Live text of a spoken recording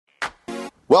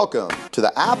Welcome to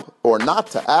the App or Not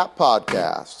to App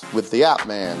podcast with the App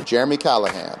Man, Jeremy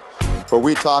Callahan, where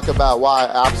we talk about why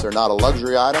apps are not a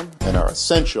luxury item and are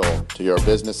essential to your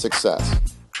business success.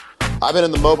 I've been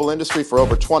in the mobile industry for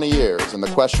over 20 years, and the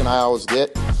question I always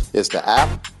get is to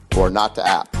app or not to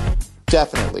app.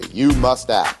 Definitely, you must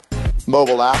app.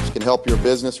 Mobile apps can help your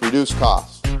business reduce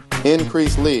costs,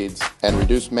 increase leads, and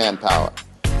reduce manpower.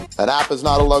 An app is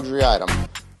not a luxury item,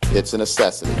 it's a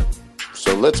necessity.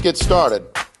 So let's get started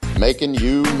making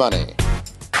you money.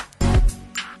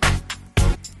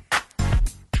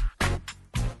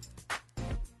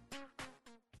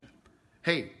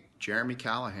 Hey, Jeremy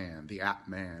Callahan, the App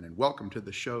Man, and welcome to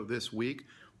the show this week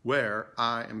where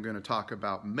I am going to talk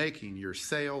about making your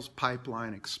sales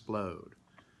pipeline explode.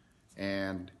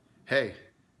 And hey,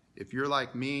 if you're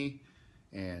like me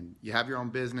and you have your own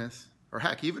business, or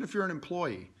heck, even if you're an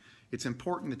employee, it's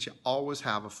important that you always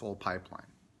have a full pipeline.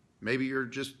 Maybe you're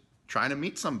just trying to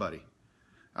meet somebody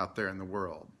out there in the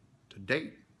world, to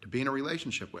date, to be in a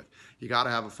relationship with. You got to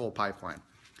have a full pipeline.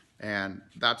 And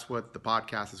that's what the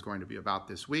podcast is going to be about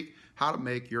this week, how to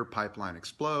make your pipeline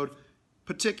explode.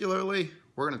 Particularly,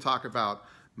 we're going to talk about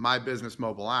my business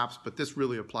mobile apps, but this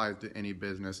really applies to any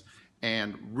business.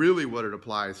 And really what it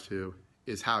applies to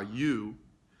is how you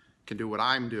can do what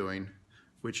I'm doing,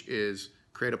 which is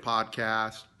create a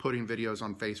podcast, putting videos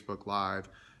on Facebook Live,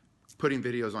 putting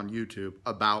videos on YouTube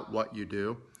about what you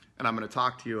do. And I'm going to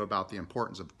talk to you about the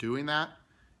importance of doing that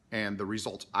and the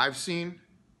results I've seen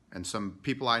and some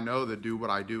people I know that do what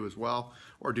I do as well,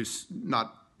 or that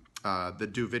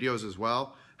do videos as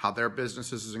well, how their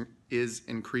business is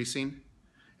increasing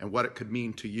and what it could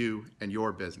mean to you and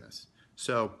your business.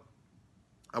 So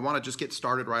I want to just get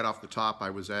started right off the top.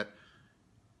 I was at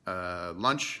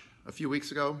lunch a few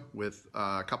weeks ago with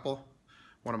a couple,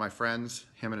 one of my friends,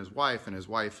 him and his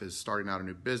wife is starting out a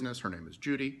new business. Her name is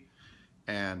Judy.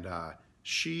 And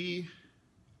she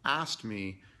asked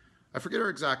me, I forget her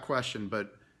exact question,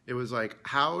 but it was like,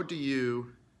 how do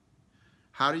you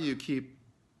keep,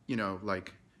 oh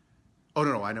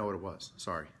no, I know what it was.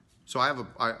 Sorry. So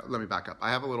let me back up. I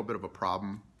have a little bit of a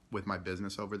problem with my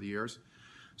business over the years.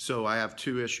 So I have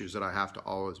two issues that I have to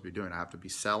always be doing. I have to be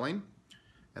selling,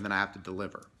 and then I have to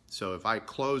deliver. So if I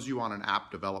close you on an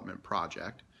app development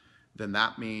project, then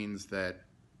that means that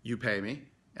you pay me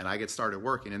and I get started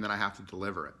working, and then I have to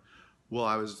deliver it. Well,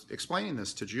 I was explaining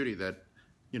this to Judy that,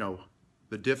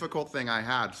 the difficult thing I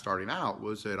had starting out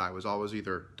was that I was always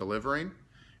either delivering,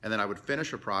 and then I would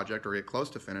finish a project or get close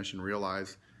to finish and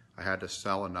realize I had to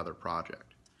sell another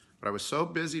project. But I was so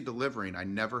busy delivering, I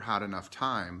never had enough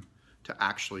time to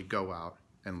actually go out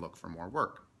and look for more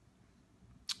work.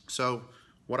 So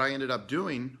what I ended up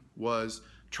doing was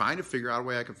trying to figure out a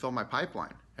way I could fill my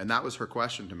pipeline. And that was her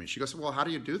question to me. She goes, well, how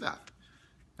do you do that?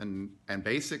 And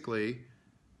basically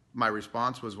my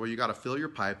response was, well, you got to fill your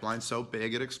pipeline so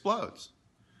big it explodes,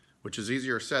 which is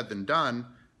easier said than done.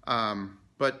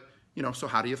 But so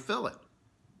how do you fill it?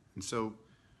 And so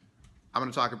I'm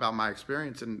going to talk about my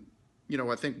experience. And,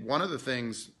 I think one of the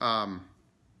things, and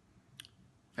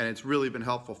it's really been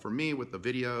helpful for me with the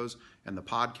videos and the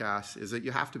podcasts, is that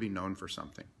you have to be known for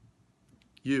something.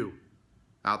 You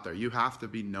out there, you have to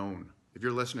be known. If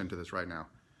you're listening to this right now,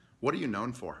 what are you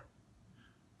known for?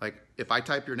 Like, if I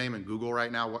type your name in Google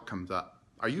right now, what comes up?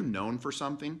 Are you known for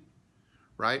something,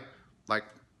 right? Like,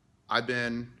 I've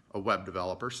been a web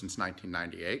developer since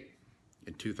 1998.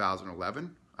 In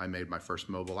 2011, I made my first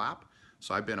mobile app.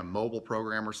 So I've been a mobile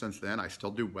programmer since then. I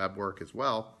still do web work as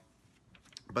well.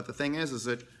 But the thing is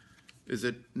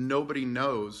that nobody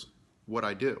knows what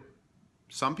I do.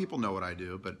 Some people know what I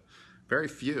do, but very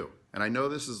few. And I know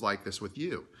this is like this with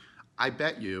you. I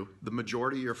bet you the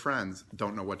majority of your friends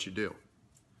don't know what you do.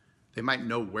 They might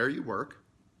know where you work,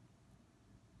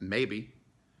 maybe,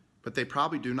 but they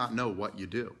probably do not know what you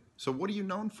do. So what are you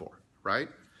known for, right?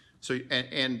 So,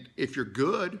 and if you're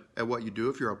good at what you do,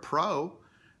 if you're a pro,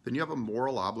 then you have a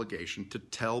moral obligation to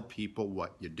tell people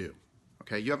what you do.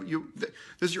 Okay, this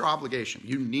is your obligation.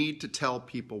 You need to tell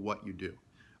people what you do.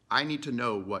 I need to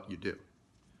know what you do.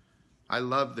 I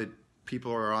love that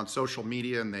people are on social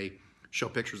media and they show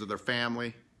pictures of their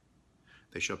family.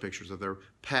 They show pictures of their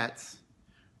pets,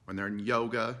 when they're in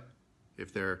yoga,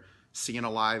 if they're seeing a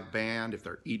live band, if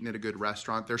they're eating at a good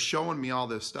restaurant. They're showing me all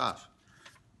this stuff,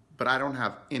 but I don't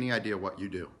have any idea what you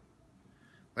do.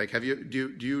 Like,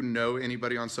 do you know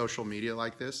anybody on social media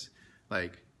like this?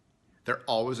 Like, they're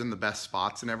always in the best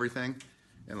spots and everything,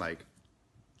 and like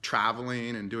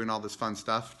traveling and doing all this fun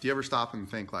stuff. Do you ever stop and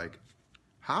think, like,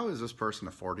 how is this person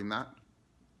affording that?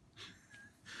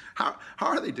 How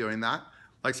are they doing that?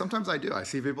 Like, sometimes I do. I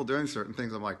see people doing certain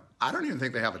things. I'm like, I don't even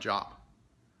think they have a job.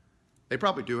 They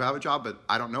probably do have a job, but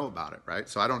I don't know about it, right?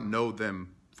 So I don't know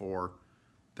them for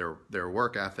their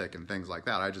work ethic and things like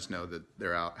that. I just know that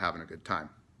they're out having a good time.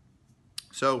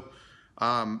 So,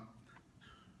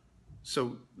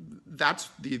 so that's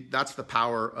the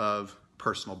power of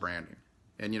personal branding.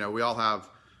 And we all have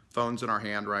phones in our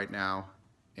hand right now,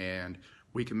 and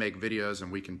we can make videos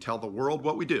and we can tell the world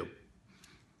what we do.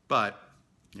 But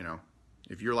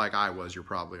if you're like I was, you're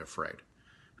probably afraid.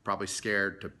 You're probably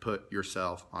scared to put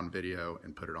yourself on video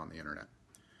and put it on the internet.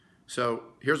 So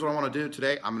here's what I want to do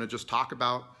today. I'm going to just talk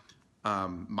about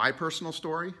my personal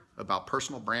story, about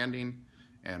personal branding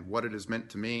and what it has meant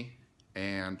to me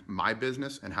and my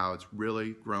business and how it's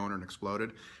really grown and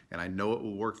exploded. And I know it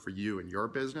will work for you and your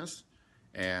business.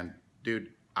 And dude,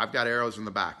 I've got arrows in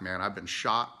the back, man. I've been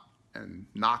shot and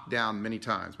knocked down many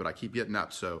times, but I keep getting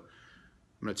up. So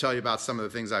I'm going to tell you about some of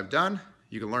the things I've done.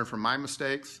 You can learn from my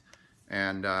mistakes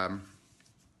and,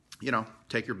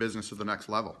 take your business to the next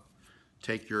level.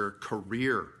 Take your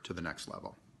career to the next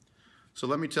level. So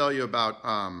let me tell you about,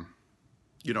 kind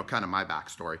of my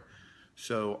backstory.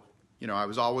 So, I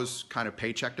was always kind of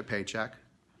paycheck to paycheck,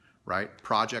 right?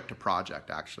 Project to project,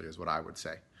 actually, is what I would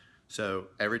say. So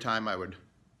every time I would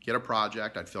get a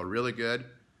project, I'd feel really good.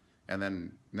 And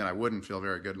then I wouldn't feel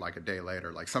very good like a day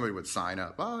later. Like somebody would sign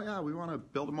up, oh yeah, we want to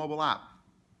build a mobile app.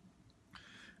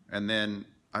 And then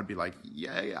I'd be like,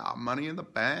 yeah, money in the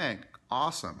bank.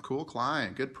 Awesome, cool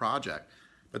client, good project.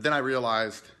 But then I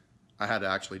realized I had to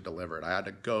actually deliver it. I had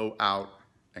to go out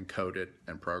and code it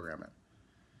and program it.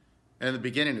 And in the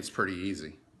beginning, it's pretty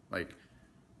easy. Like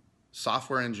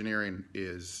software engineering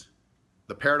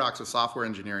the paradox of software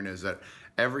engineering is that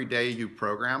every day you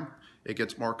program, it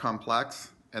gets more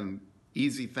complex, and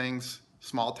easy things,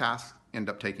 small tasks, end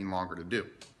up taking longer to do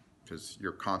because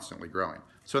you're constantly growing.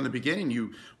 So in the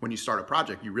beginning, when you start a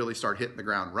project, you really start hitting the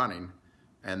ground running.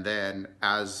 And then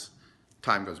as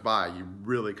time goes by, you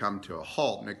really come to a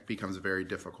halt, and it becomes very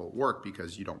difficult work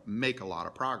because you don't make a lot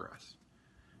of progress.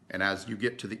 And as you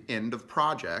get to the end of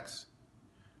projects,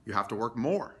 you have to work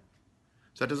more.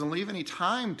 So that doesn't leave any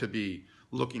time to be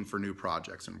looking for new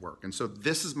projects and work. And so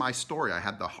this is my story. I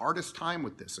had the hardest time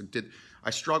with this. I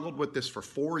struggled with this for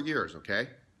 4 years, okay?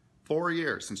 4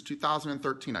 years. Since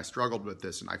 2013, I struggled with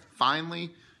this. And I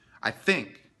finally, I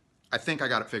think I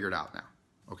got it figured out now,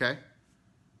 okay?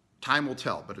 Time will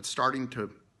tell, but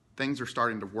things are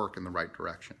starting to work in the right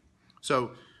direction.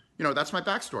 So, that's my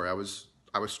backstory. I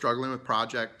was struggling with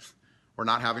projects or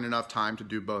not having enough time to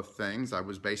do both things. I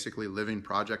was basically living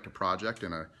project to project,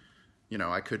 and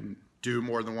I couldn't do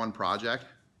more than one project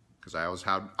because I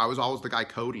was always the guy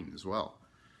coding as well.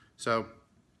 So,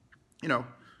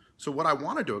 so what I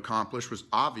wanted to accomplish was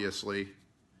obviously,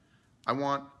 I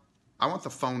want the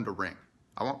phone to ring.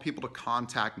 I want people to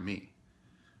contact me.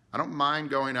 I don't mind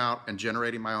going out and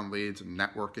generating my own leads and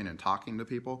networking and talking to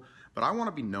people, but I want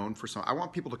to be known for something. I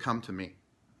want people to come to me,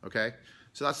 okay?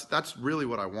 So that's really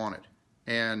what I wanted.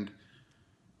 And,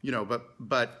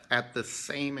 but at the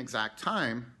same exact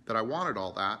time that I wanted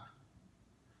all that,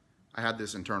 I had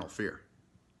this internal fear.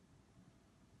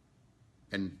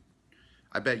 And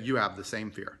I bet you have the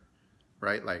same fear,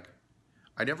 right? Like,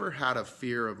 I never had a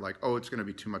fear of like, oh, it's going to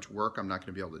be too much work, I'm not going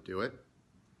to be able to do it.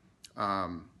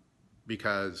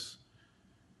 Because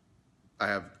I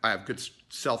have good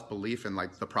self-belief in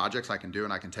like the projects I can do,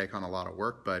 and I can take on a lot of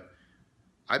work. But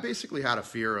I basically had a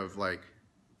fear of like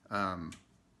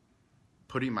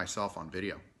putting myself on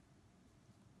video,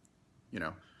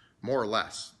 more or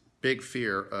less. Big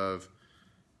fear of,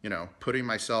 putting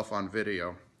myself on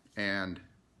video. And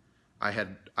I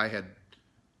had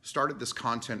started this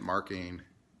content marketing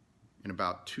in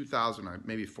about 2000,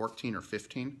 maybe 14 or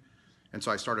 15. And so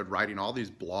I started writing all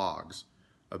these blogs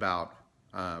about,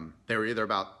 they were either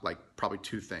about like probably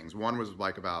two things. One was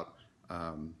like about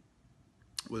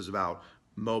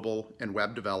mobile and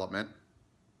web development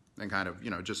and kind of,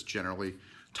 just generally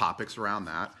topics around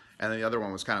that. And the other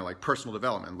one was kind of like personal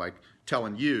development, like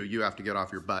telling you have to get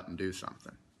off your butt and do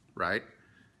something, right?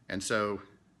 And so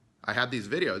I had these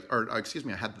videos,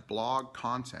 I had the blog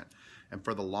content. And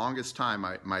for the longest time,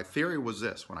 my theory was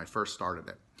this when I first started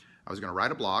it. I was going to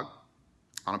write a blog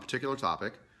on a particular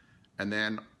topic, and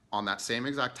then on that same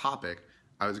exact topic,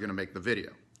 I was going to make the video.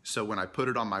 So when I put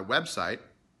it on my website,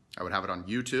 I would have it on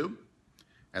YouTube,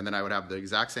 and then I would have the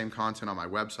exact same content on my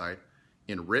website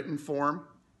in written form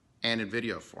and in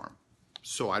video form.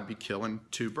 So I'd be killing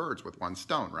two birds with one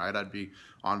stone, right? I'd be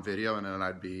on video, and then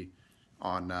I'd be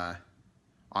on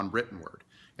written word.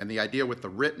 And the idea with the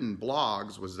written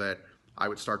blogs was that I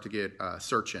would start to get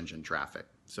search engine traffic.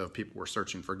 So if people were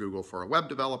searching for Google for a web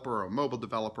developer or a mobile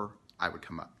developer, I would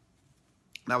come up.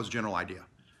 That was the general idea.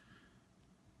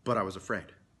 but I was afraid.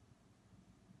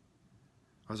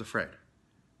 I was afraid,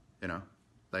 you know,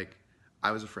 like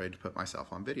I was afraid to put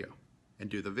myself on video and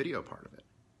do the video part of it.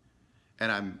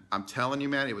 And I'm telling you,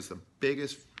 man, it was the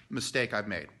biggest mistake I've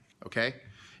made, okay?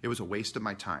 It was a waste of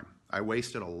my time. I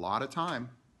wasted a lot of time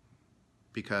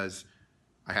because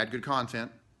I had good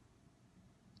content.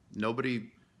 Not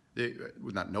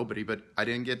nobody, but I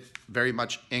didn't get very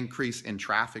much increase in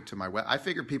traffic to my web. I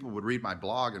figured people would read my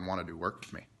blog and want to do work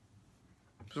with me.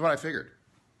 This is what I figured.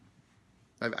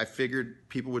 I figured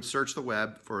people would search the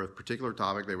web for a particular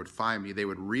topic, they would find me, they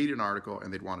would read an article,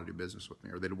 and they'd want to do business with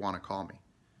me, or they'd want to call me.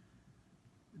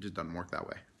 It just doesn't work that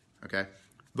way, okay?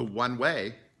 The one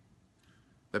way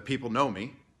that people know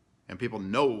me, and people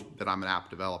know that I'm an app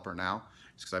developer now,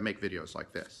 is because I make videos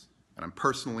like this. And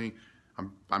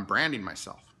I'm branding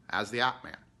myself as the app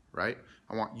man, right?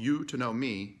 I want you to know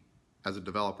me as a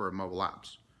developer of mobile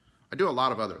apps. I do a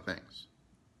lot of other things.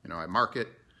 You know, I market,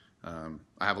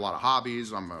 I have a lot of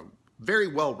hobbies, I'm a very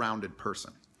well-rounded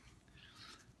person.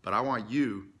 But I want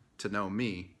you to know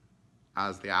me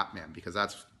as the app man because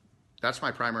that's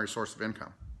my primary source of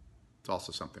income. It's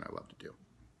also something I love to do.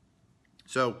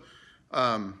 So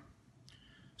I'll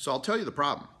tell you the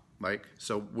problem. Like,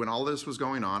 so when all this was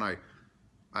going on,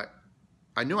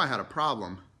 I knew I had a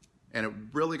problem, and it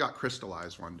really got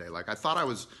crystallized one day. Like, I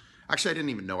didn't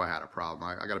even know I had a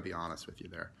problem. I got to be honest with you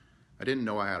there. I didn't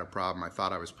know I had a problem. I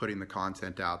thought I was putting the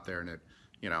content out there, and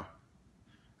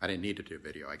I didn't need to do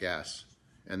video, I guess.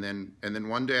 And then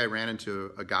one day I ran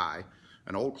into a guy,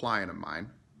 an old client of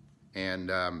mine, and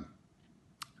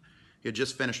he had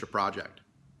just finished a project.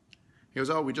 He goes,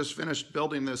 "Oh, we just finished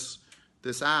building this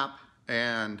app,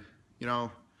 and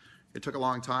it took a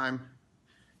long time."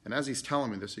 And as he's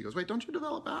telling me this, he goes, "Wait, don't you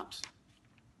develop apps?"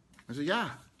 I said, "Yeah."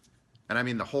 And I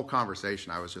mean, the whole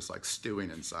conversation, I was just like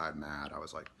stewing inside mad. I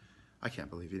was like, I can't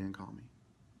believe he didn't call me.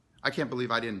 I can't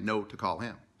believe I didn't know to call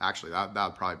him. Actually, that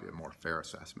would probably be a more fair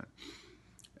assessment.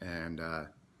 And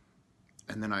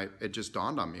then it just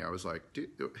dawned on me. I was like, dude,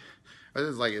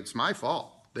 it's my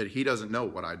fault that he doesn't know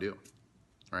what I do,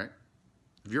 right?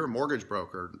 If you're a mortgage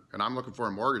broker and I'm looking for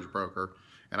a mortgage broker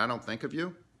and I don't think of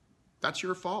you, that's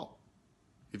your fault.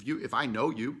 If I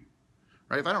know you,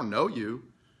 right? If I don't know you,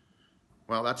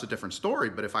 well, that's a different story.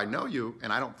 But if I know you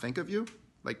and I don't think of you,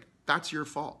 like, that's your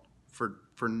fault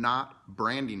for not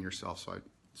branding yourself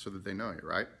so that they know you,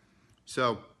 right?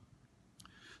 So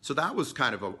that was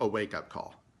kind of a wake-up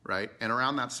call, right? And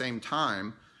around that same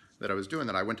time that I was doing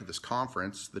that, I went to this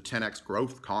conference, the 10X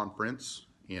Growth Conference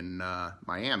in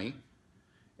Miami,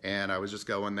 and I was just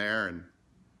going there, and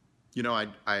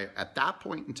I at that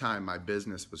point in time, my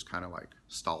business was kind of like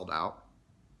stalled out.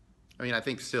 I mean, I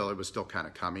think it was still kind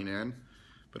of coming in,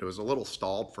 but it was a little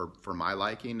stalled for my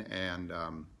liking. And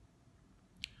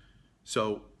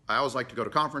so I always like to go to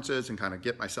conferences and kind of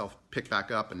get myself picked back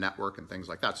up and network and things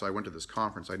like that. So I went to this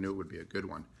conference. I knew it would be a good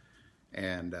one.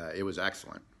 And it was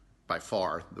excellent. By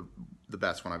far, the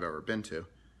best one I've ever been to.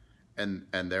 And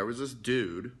there was this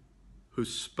dude who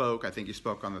spoke, I think he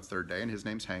spoke on the third day, and his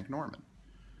name's Hank Norman.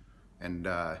 And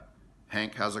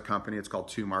Hank has a company, it's called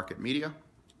 2 Market Media.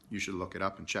 You should look it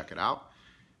up and check it out.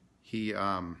 He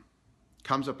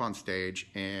comes up on stage,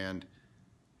 and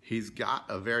he's got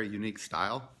a very unique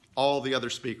style. All the other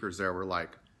speakers there were like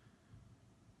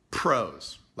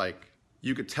pros. Like,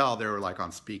 you could tell they were like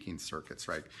on speaking circuits,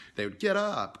 right? They would get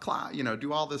up,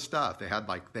 do all this stuff. They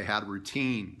had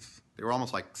routines. They were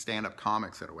almost like stand-up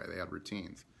comics in a way. They had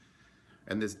routines.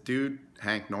 And this dude,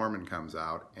 Hank Norman, comes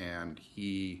out, and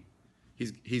he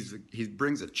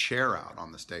brings a chair out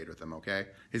on the stage with him, okay?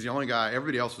 He's the only guy.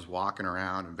 Everybody else was walking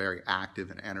around and very active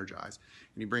and energized.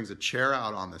 And he brings a chair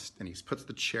out and he puts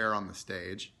the chair on the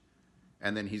stage,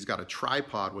 and then he's got a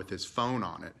tripod with his phone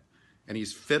on it. And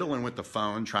he's fiddling with the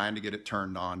phone, trying to get it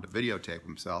turned on to videotape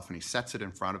himself, and he sets it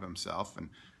in front of himself,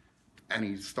 and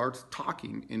he starts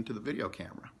talking into the video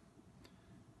camera.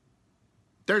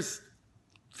 There's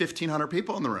 1,500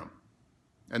 people in the room,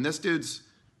 and this dude's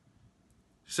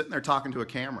sitting there talking to a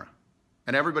camera,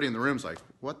 and everybody in the room's like,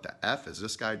 what the F is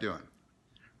this guy doing,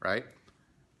 right?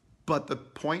 But the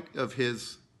point of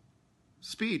his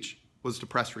speech was to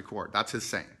press record. That's his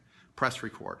saying, press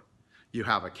record. You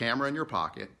have a camera in your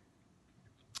pocket,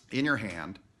 in your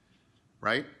hand,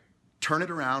 right? Turn it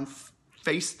around,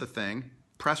 face the thing,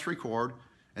 press record,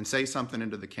 and say something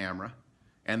into the camera,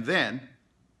 and then,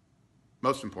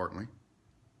 most importantly,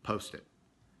 post it.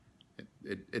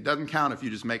 It doesn't count if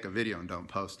you just make a video and don't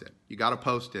post it. You got to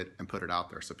post it and put it out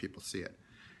there so people see it.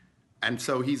 And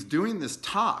so he's doing this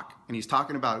talk, and he's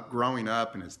talking about growing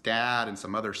up and his dad and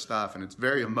some other stuff, and it's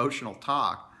very emotional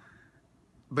talk.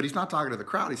 But he's not talking to the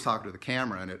crowd, he's talking to the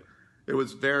camera, and it it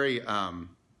was very,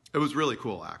 it was really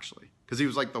cool actually, because he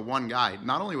was like the one guy.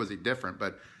 Not only was he different,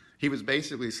 but he was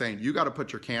basically saying, you got to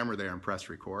put your camera there and press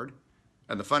record.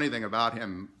 And the funny thing about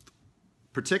him,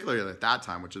 particularly at that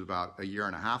time, which is about a year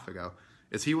and a half ago,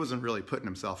 is he wasn't really putting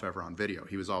himself ever on video.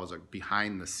 He was always a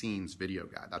behind the scenes video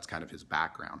guy. That's kind of his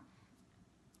background.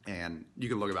 And you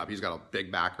can look at him, he's got a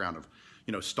big background of,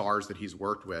 you know, stars that he's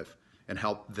worked with and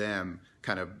helped them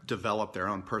kind of develop their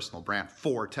own personal brand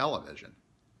for television.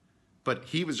 But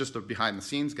he was just a behind the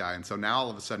scenes guy. And so now all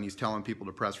of a sudden he's telling people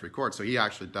to press record. So he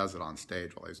actually does it on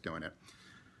stage while he's doing it.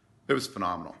 It was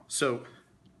phenomenal. So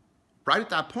right at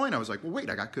that point, I was like, well, wait,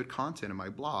 I got good content in my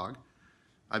blog.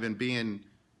 I've been being,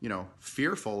 you know,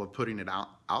 fearful of putting it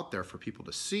out there for people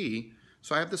to see.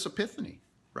 So I have this epiphany,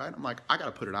 right? I'm like, I got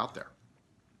to put it out there.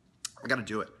 I got to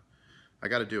do it. I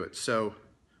got to do it. So,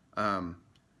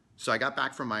 so I got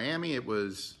back from Miami. It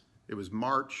was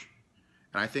March,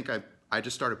 and I think I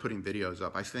just started putting videos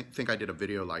up. I think I did a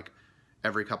video like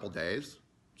every couple days,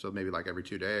 so maybe like every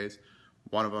 2 days.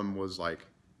 One of them was like,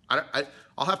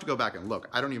 I'll have to go back and look.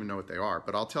 I don't even know what they are,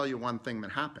 but I'll tell you one thing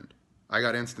that happened. I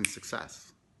got instant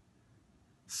success.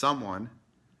 Someone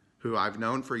who I've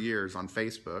known for years on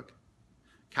Facebook,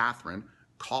 Catherine,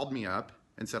 called me up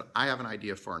and said, I have an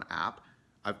idea for an app.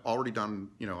 I've already done,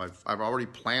 you know, I've already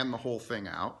planned the whole thing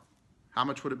out. How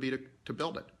much would it be to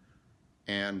build it?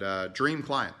 And dream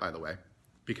client, by the way,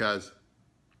 because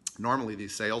normally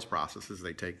these sales processes,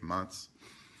 they take months.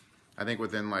 I think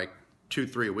within like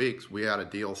 2-3 weeks, we had a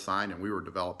deal signed and we were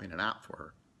developing an app for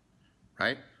her,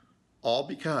 right? All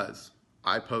because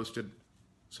I posted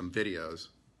some videos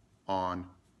on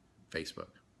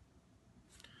Facebook.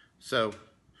 So,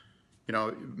 you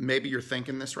know, maybe you're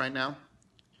thinking this right now.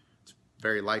 It's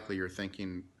very likely you're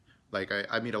thinking, like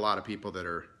I meet a lot of people that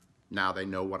are, now they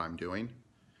know what I'm doing.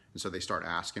 And so they start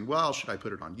asking, well, should I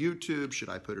put it on YouTube? Should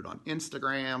I put it on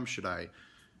Instagram? Should I?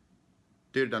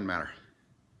 Dude, it doesn't matter.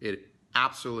 It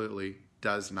absolutely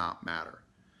does not matter.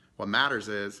 What matters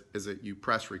is that you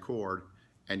press record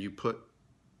and you put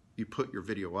your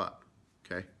video up,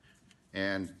 okay?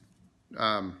 And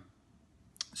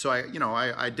so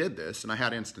I did this and I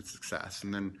had instant success.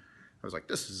 And then I was like,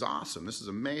 this is awesome. This is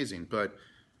amazing. But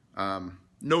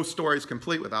no story is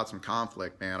complete without some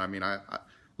conflict, man. I mean,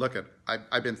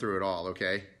 I've been through it all,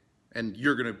 okay? And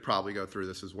you're going to probably go through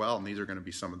this as well. And these are going to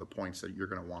be some of the points that you're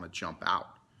going to want to jump out.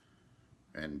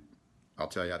 And I'll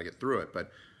tell you how to get through it.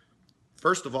 But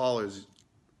first of all is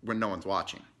when no one's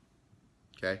watching,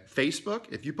 okay?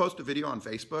 Facebook, if you post a video on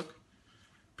Facebook,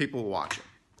 people will watch it,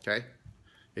 okay?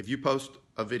 If you post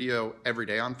a video every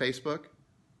day on Facebook,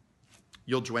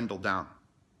 you'll dwindle down.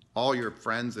 All your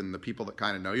friends and the people that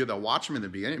kind of know you, they'll watch them in the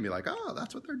beginning and be like, oh,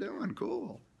 that's what they're doing.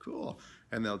 Cool, cool.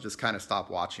 And they'll just kind of stop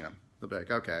watching them. They'll be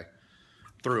like, okay,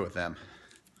 through with them.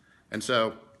 And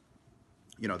so,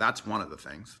 you know, that's one of the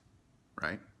things,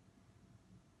 right?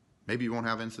 Maybe you won't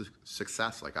have any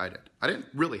success like I did. I didn't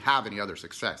really have any other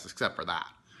success except for that.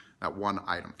 That one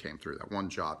item came through, that one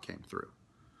job came through.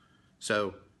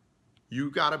 So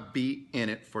you got to be in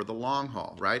it for the long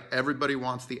haul, right? Everybody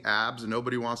wants the abs and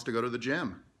nobody wants to go to the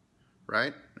gym,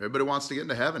 right? Everybody wants to get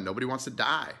into heaven. Nobody wants to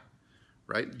die,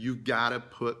 right? You got to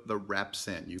put the reps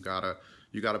in. You got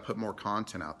to put more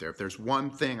content out there. If there's one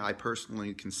thing I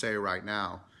personally can say right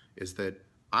now is that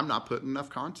I'm not putting enough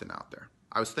content out there.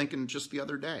 I was thinking just the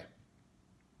other day,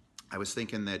 I was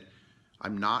thinking that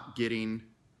I'm not getting,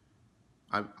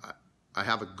 I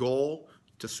have a goal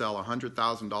to sell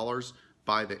 $100,000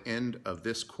 by the end of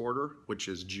this quarter, which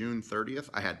is June 30th.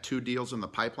 I had 2 deals in the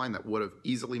pipeline that would have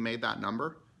easily made that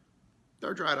number.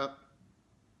 They're dried up.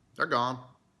 They're gone.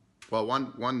 Well,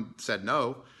 one said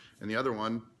no, and the other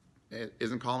one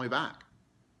isn't calling me back.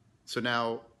 So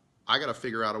now I got to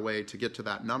figure out a way to get to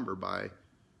that number by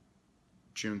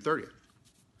June 30th.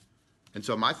 And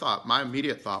so my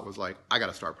immediate thought was like, I got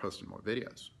to start posting more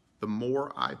videos. The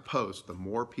more I post, the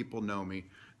more people know me,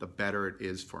 the better it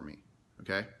is for me,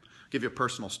 okay? I'll give you a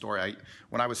personal story.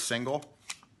 When I was single,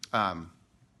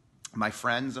 my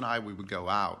friends and we would go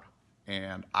out,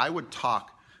 and I would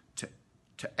talk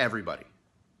to everybody.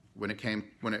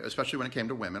 Especially when it came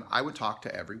to women, I would talk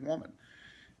to every woman.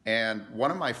 And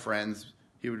one of my friends,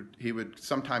 he would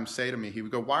sometimes say to me, he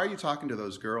would go, why are you talking to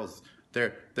those girls?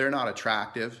 They're not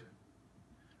attractive,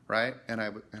 right? And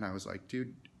I was like,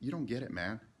 dude, you don't get it,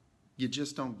 man. You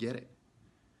just don't get it.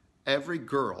 Every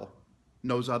girl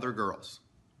knows other girls.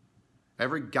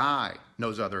 Every guy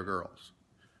knows other girls.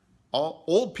 All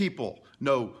old people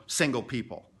know single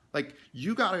people. Like,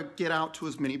 you got to get out to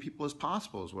as many people as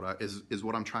possible is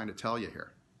what I'm trying to tell you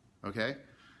here, okay?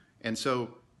 And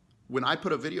so when I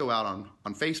put a video out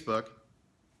on Facebook,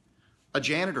 A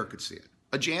janitor could see it.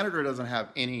 A janitor doesn't have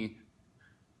any,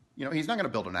 he's not going to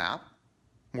build an app,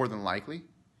 more than likely,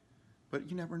 but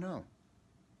you never know.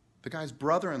 The guy's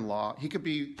brother-in-law, he could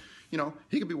be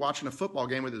watching a football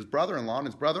game with his brother-in-law, and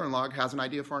his brother-in-law has an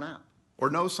idea for an app or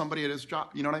knows somebody at his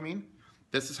job. You know what I mean?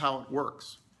 This is how it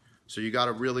works. So you got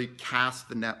to really cast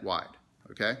the net wide,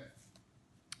 okay?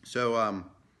 So,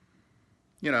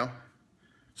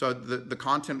 so the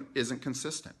content isn't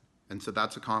consistent. And so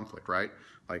that's a conflict, right?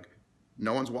 Like,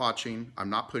 no one's watching. I'm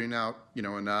not putting out,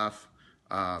 enough.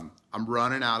 I'm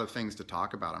running out of things to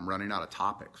talk about. I'm running out of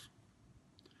topics.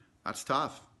 That's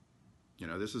tough.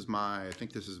 I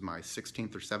think this is my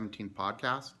 16th or 17th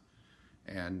podcast.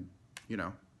 And,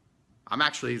 I'm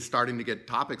actually starting to get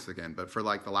topics again. But for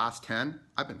like the last 10,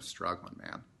 I've been struggling,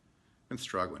 man. I've been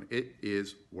struggling. It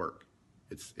is work.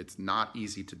 It's not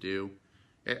easy to do.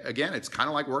 Again, it's kind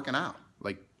of like working out.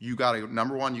 Like,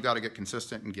 number one, you got to get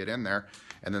consistent and get in there.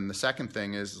 And then the second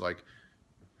thing is like,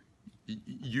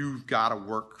 you've got to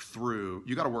work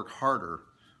harder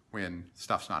when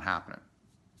stuff's not happening.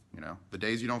 The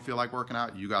days you don't feel like working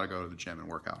out, you got to go to the gym and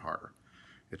work out harder.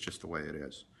 It's just the way it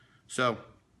is. So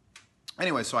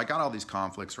anyway, so I got all these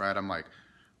conflicts, right? I'm like,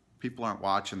 people aren't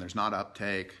watching. There's not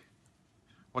uptake.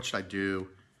 What should I do?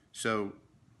 So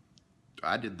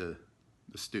I did the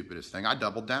stupidest thing. I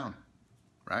doubled down,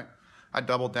 right? I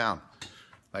doubled down.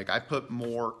 Like, I put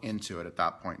more into it at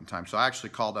that point in time. So I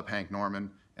actually called up Hank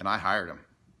Norman and I hired him.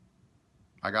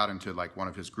 I got into like one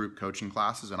of his group coaching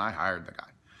classes and I hired the guy.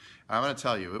 And I'm going to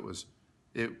tell you,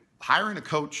 hiring a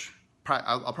coach.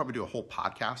 I'll probably do a whole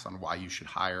podcast on why you should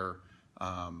hire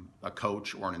a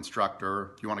coach or an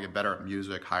instructor. If you want to get better at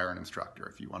music, hire an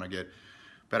instructor. If you want to get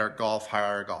better at golf,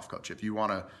 hire a golf coach. If you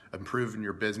want to improve in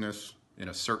your business in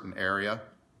a certain area,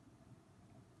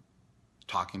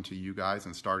 talking to you guys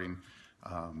and starting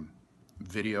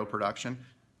video production,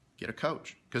 get a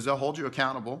coach, because they'll hold you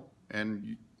accountable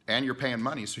and you're paying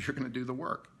money, so you're going to do the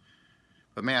work.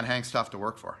 But man, Hank's tough to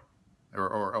work for,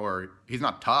 or he's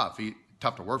not tough. He's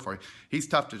tough to work for. He's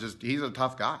a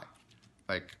tough guy.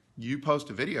 Like, you post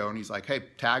a video and he's like, hey,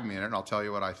 tag me in it and I'll tell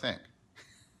you what I think.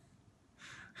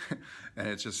 And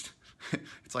it's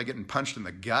like getting punched in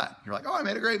the gut. You're like, oh, I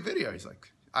made a great video. He's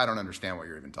like, I don't understand what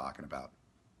you're even talking about.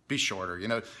 Be shorter,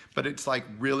 but it's like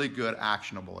really good,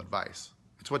 actionable advice.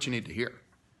 It's what you need to hear,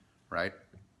 right?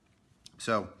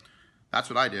 So that's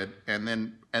what I did. And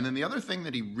then the other thing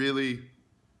that he really,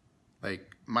 like,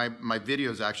 my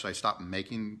videos, actually, I stopped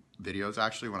making videos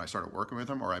actually when I started working with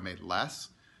him, or I made less,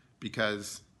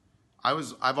 because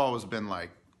I've always been like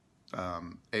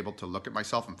able to look at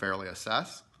myself and fairly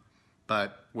assess.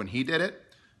 But when he did it,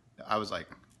 I was like,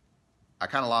 I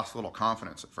kind of lost a little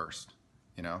confidence at first.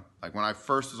 Like, when I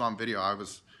first was on video,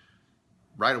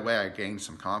 right away I gained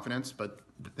some confidence, but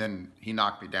then he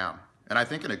knocked me down. And I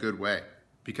think in a good way,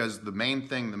 because the main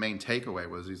takeaway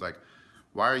was, he's like,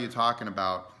 why are you talking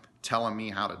about telling me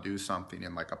how to do something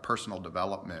in like a personal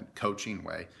development coaching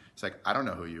way? It's like, I don't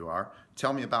know who you are.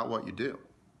 Tell me about what you do.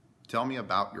 Tell me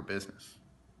about your business.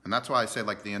 And that's why I say,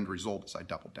 like, the end result is I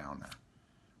doubled down there,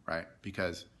 right?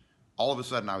 Because all of a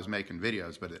sudden I was making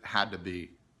videos, but it had to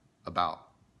be about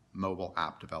mobile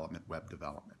app development, web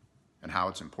development, and how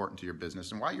it's important to your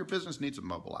business and why your business needs a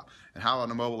mobile app and how a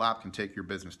mobile app can take your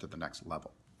business to the next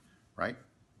level, right?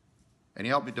 And he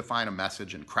helped me define a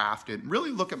message and craft it, and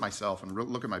really look at myself and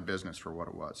look at my business for what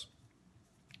it was.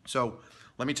 So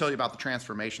let me tell you about the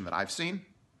transformation that I've seen.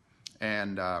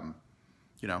 And,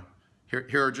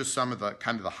 here are just some of the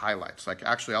kind of the highlights. Like,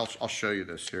 actually, I'll show you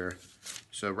this here.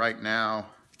 So right now,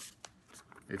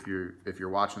 if you're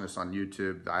watching this on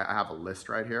YouTube, I have a list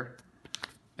right here,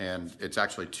 and it's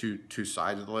actually two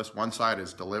sides of the list. One side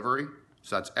is delivery,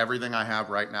 so that's everything I have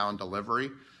right now in delivery,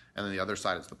 and then the other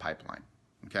side is the pipeline.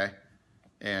 Okay,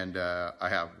 and I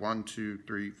have 1, 2,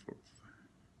 3, 4, 5.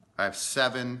 I have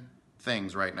 7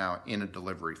 things right now in a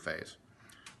delivery phase,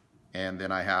 and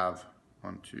then I have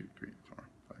 1, 2, 3, 4,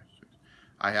 5, 6.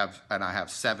 I have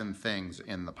 7 things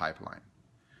in the pipeline.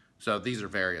 So these are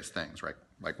various things, right?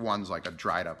 Like, one's like a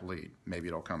dried up lead. Maybe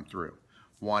it'll come through.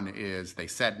 One is they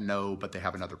said no, but they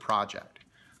have another project.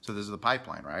 So this is the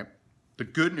pipeline, right? The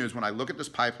good news, when I look at this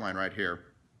pipeline right here,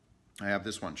 I have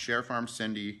this one, Share Farm,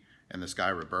 Cindy, and this guy,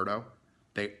 Roberto.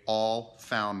 They all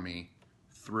found me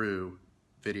through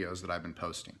videos that I've been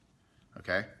posting,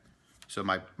 okay? So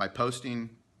my posting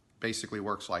basically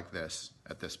works like this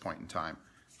at this point in time.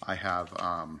 I have,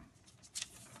 let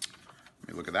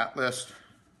me look at that list.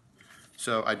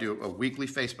 So I do a weekly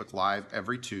Facebook Live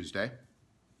every Tuesday,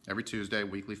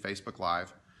 weekly Facebook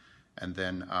Live. And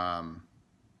then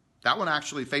that one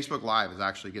actually, Facebook Live,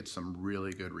 actually gets some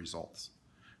really good results,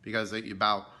 because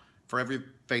about For every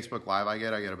Facebook Live I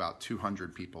get about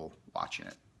 200 people watching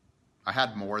it. I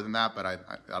had more than that, but I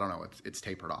don't know. It's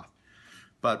tapered off.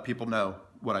 But people know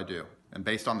what I do. And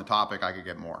based on the topic, I could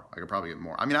get more. I could probably get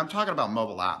more. I mean, I'm talking about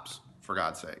mobile apps, for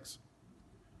God's sakes.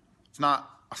 It's not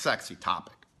a sexy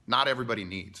topic. Not everybody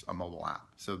needs a mobile app.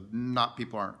 So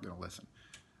people aren't going to listen.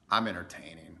 I'm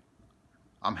entertaining.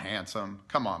 I'm handsome.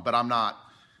 Come on. But I'm not,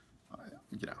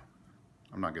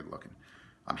 I'm not good looking.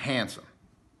 I'm handsome.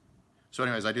 So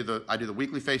anyways, I do the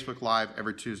weekly Facebook Live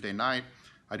every Tuesday night.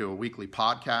 I do a weekly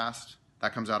podcast.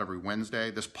 That comes out every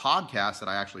Wednesday. This podcast that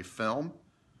I actually film,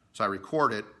 so I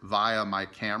record it via my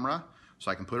camera,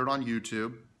 so I can put it on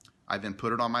YouTube. I then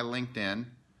put it on my LinkedIn,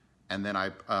 and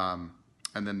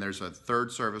then there's a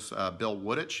third service, Bill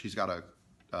Woodich. He's got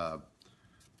a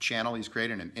channel he's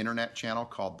created, an internet channel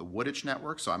called the Woodich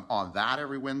Network. So I'm on that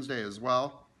every Wednesday as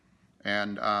well.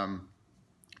 And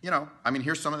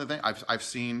here's some of the things I've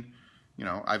seen.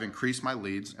 I've increased my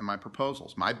leads and my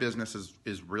proposals. My business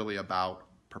is really about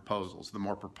proposals. The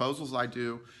more proposals I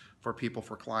do for people,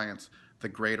 for clients, the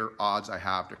greater odds I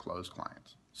have to close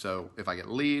clients. So if I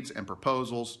get leads and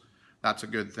proposals, that's a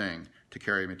good thing to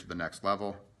carry me to the next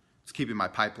level. It's keeping my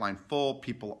pipeline full.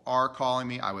 People are calling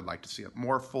me. I would like to see it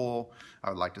more full. I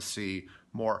would like to see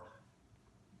more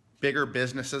bigger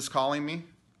businesses calling me.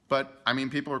 But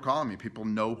people are calling me. People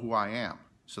know who I am.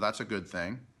 So that's a good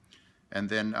thing. And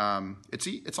then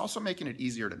it's also making it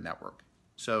easier to network.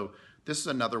 So this is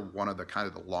another one of the kind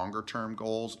of the longer term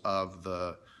goals of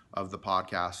the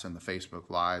podcast and the Facebook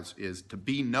Lives is to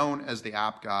be known as the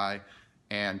app guy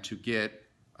and to get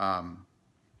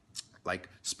like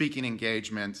speaking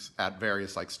engagements at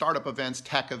various like startup events,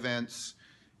 tech events,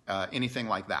 anything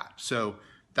like that. So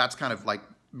that's kind of like,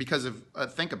 because of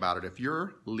think about it, if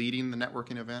you're leading the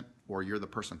networking event or you're the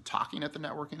person talking at the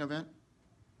networking event,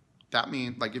 that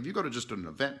means like if you go to just an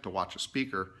event to watch a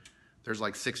speaker, there's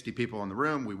like 60 people in the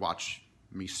room, we watch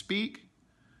me speak,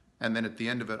 and then at the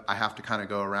end of it, I have to kind of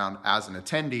go around as an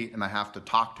attendee and I have to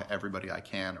talk to everybody I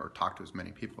can or talk to as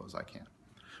many people as I can.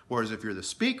 Whereas if you're the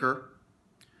speaker,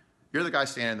 you're the guy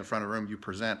standing in the front of the room, you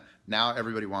present, now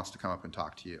everybody wants to come up and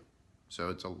talk to you. So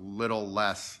it's a little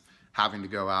less having to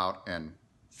go out and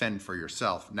fend for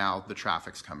yourself. Now the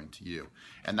traffic's coming to you.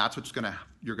 And that's what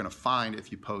you're gonna find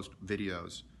if you post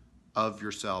videos of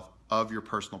yourself, of your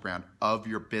personal brand, of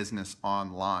your business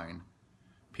online.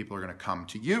 People are gonna come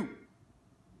to you,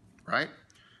 right?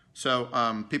 So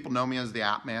people know me as the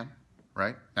App Man,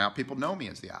 right? Now people know me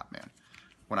as the App Man.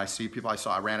 When I see people,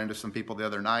 I ran into some people the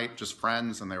other night, just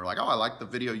friends, and they were like, oh, I like the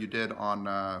video you did on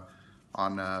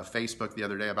Facebook the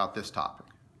other day about this topic.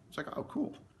 It's like, oh,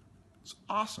 cool. It's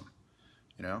awesome.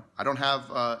 I don't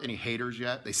have any haters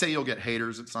yet. They say you'll get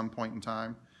haters at some point in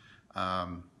time.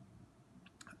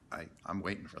 I'm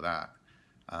waiting for that.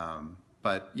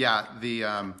 But yeah,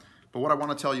 but what I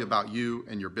want to tell you about you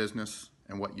and your business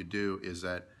and what you do is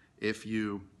that if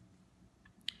you're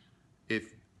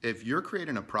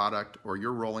creating a product or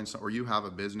you're rolling or you have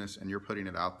a business and you're putting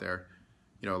it out there,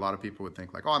 a lot of people would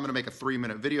think like, oh, I'm going to make a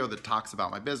 3-minute video that talks about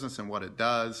my business and what it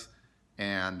does.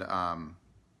 And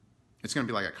it's going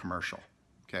to be like a commercial.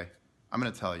 Okay. I'm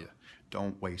going to tell you,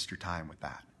 don't waste your time with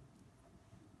that.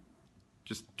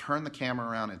 Just turn the camera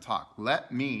around and talk.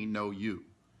 Let me know you.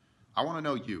 I want to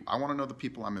know you. I want to know the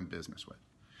people I'm in business with.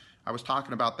 I was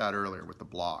talking about that earlier with the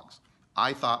blogs.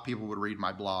 I thought people would read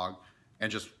my blog and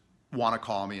just want to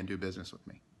call me and do business with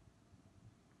me.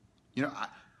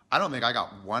 I don't think I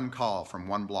got one call from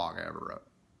one blog I ever wrote.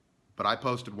 But I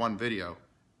posted one video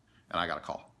and I got a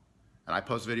call. And I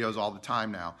post videos all the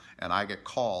time now and I get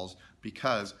calls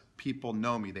because people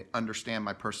know me. They understand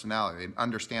my personality. They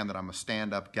understand that I'm a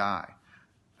stand-up guy.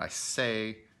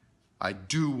 I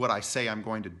do what I say I'm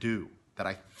going to do, that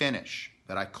I finish,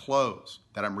 that I close,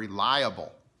 that I'm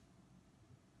reliable.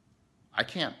 I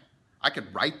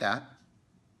could write that,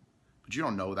 but you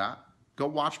don't know that. Go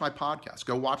watch my podcast.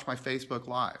 Go watch my Facebook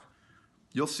Live.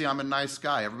 You'll see I'm a nice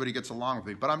guy. Everybody gets along with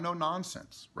me, but I'm no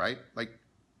nonsense, right? Like,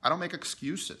 I don't make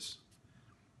excuses.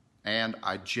 And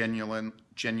I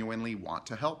genuinely want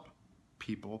to help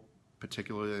people,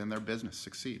 particularly in their business,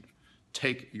 succeed.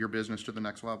 Take your business to the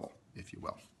next level, if you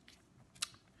will.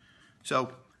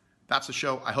 So that's the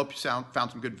show. I hope you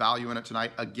found some good value in it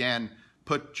tonight. Again,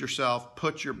 put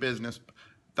your business,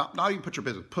 not even put your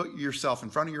business, put yourself in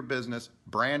front of your business,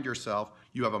 brand yourself.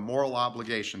 You have a moral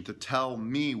obligation to tell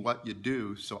me what you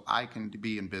do so I can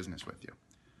be in business with you.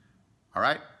 All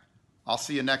right? I'll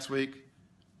see you next week.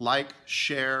 Like,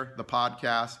 share the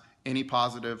podcast, any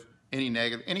positive, any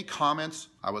negative, any comments.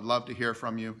 I would love to hear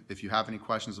from you if you have any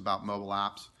questions about mobile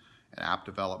apps. and app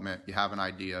development, you have an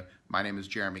idea. My name is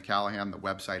Jeremy Callahan. The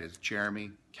website is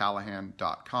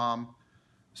jeremycallahan.com.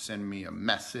 Send me a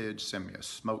message, send me a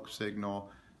smoke signal,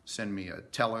 send me a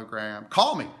telegram,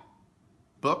 call me.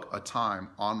 Book a time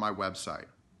on my website,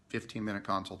 15-minute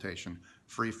consultation,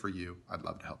 free for you. I'd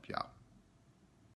love to help you out.